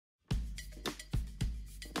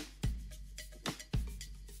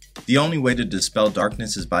The only way to dispel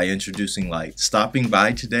darkness is by introducing light. Stopping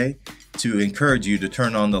by today to encourage you to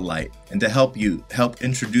turn on the light and to help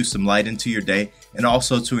introduce some light into your day, and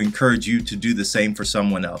also to encourage you to do the same for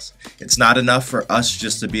someone else. It's not enough for us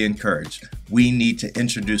just to be encouraged. We need to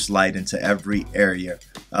introduce light into every area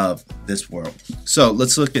of this world. So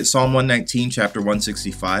let's look at Psalm 119, chapter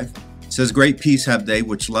 165. It says, "Great peace have they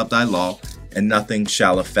which love thy law, and nothing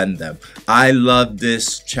shall offend them." I love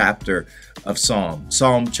this chapter of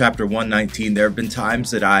Psalm chapter 119. There have been times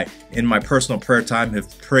that I, in my personal prayer time,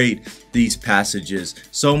 have prayed these passages.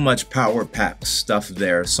 So much power-packed stuff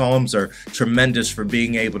there. Psalms are tremendous for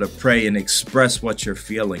being able to pray and express what you're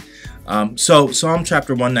feeling. So Psalm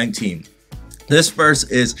chapter 119. This verse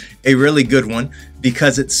is a really good one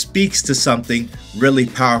because it speaks to something really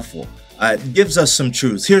powerful. It gives us some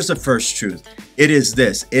truths. Here's the first truth. It is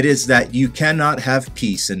this. It is that you cannot have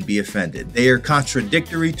peace and be offended. They are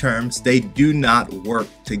contradictory terms. They do not work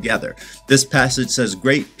together. This passage says,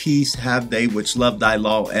 "Great peace have they which love thy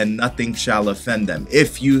law, and nothing shall offend them."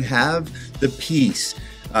 If you have the peace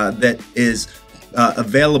that is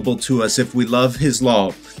available to us if we love his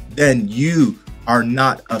law, then you are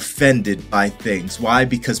not offended by things. Why?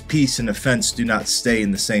 Because peace and offense do not stay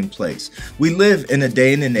in the same place. We live in a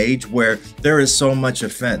day and an age where there is so much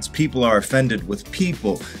offense. People are offended with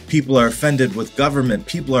people. People are offended with government.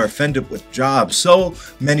 People are offended with jobs. So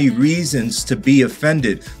many reasons to be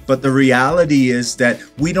offended. But the reality is that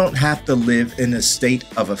we don't have to live in a state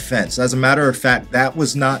of offense. As a matter of fact, that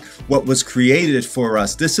was not what was created for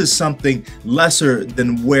us. This is something lesser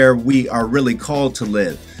than where we are really called to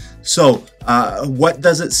live. So what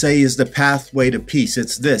does it say is the pathway to peace?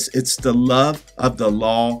 It's this. It's the love of the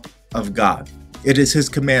law of God. It is his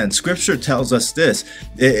command. Scripture tells us this.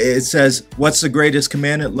 It says, what's the greatest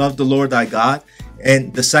commandment? Love the Lord thy God.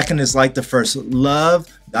 And the second is like the first. Love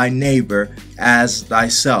thy neighbor as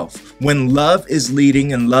thyself. When love is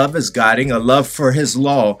leading and love is guiding, a love for his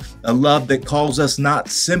law, a love that calls us not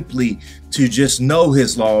simply to just know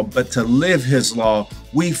his law, but to live his law,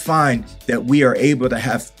 we find that we are able to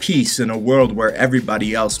have peace in a world where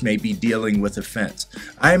everybody else may be dealing with offense.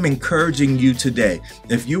 I am encouraging you today,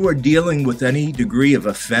 if you are dealing with any degree of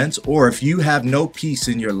offense, or if you have no peace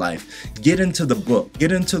in your life, get into the book,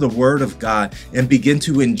 get into the Word of God, and begin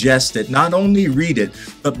to ingest it. Not only read it,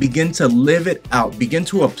 but begin to live it out. Begin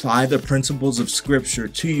to apply the principles of Scripture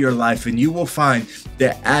to your life, and you will find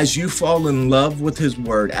that as you fall in love with his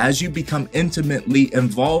Word, as you become intimately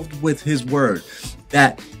involved with his Word,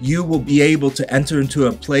 that you will be able to enter into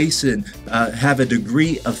a place and have a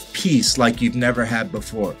degree of peace like you've never had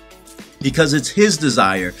before. Because it's his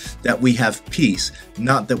desire that we have peace,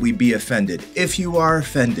 not that we be offended. If you are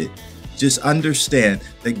offended, just understand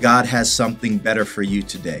that God has something better for you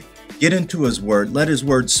today. Get into his word. Let his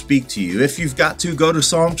word speak to you. If you've got to, go to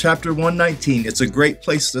Psalm chapter 119. It's a great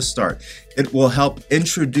place to start. It will help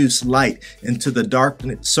introduce light into the dark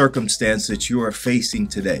circumstance that you are facing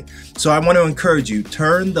today. So I want to encourage you,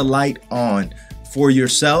 turn the light on for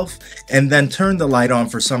yourself, and then turn the light on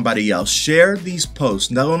for somebody else. Share these posts.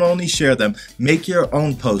 Don't only share them, make your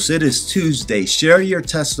own posts. It is Tuesday. Share your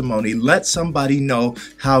testimony. Let somebody know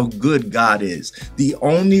how good God is. The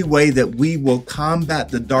only way that we will combat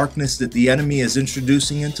the darkness that the enemy is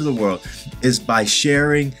introducing into the world is by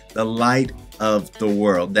sharing the light of the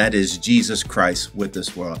world. That is Jesus Christ with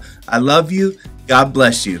this world. I love you. God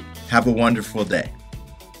bless you. Have a wonderful day.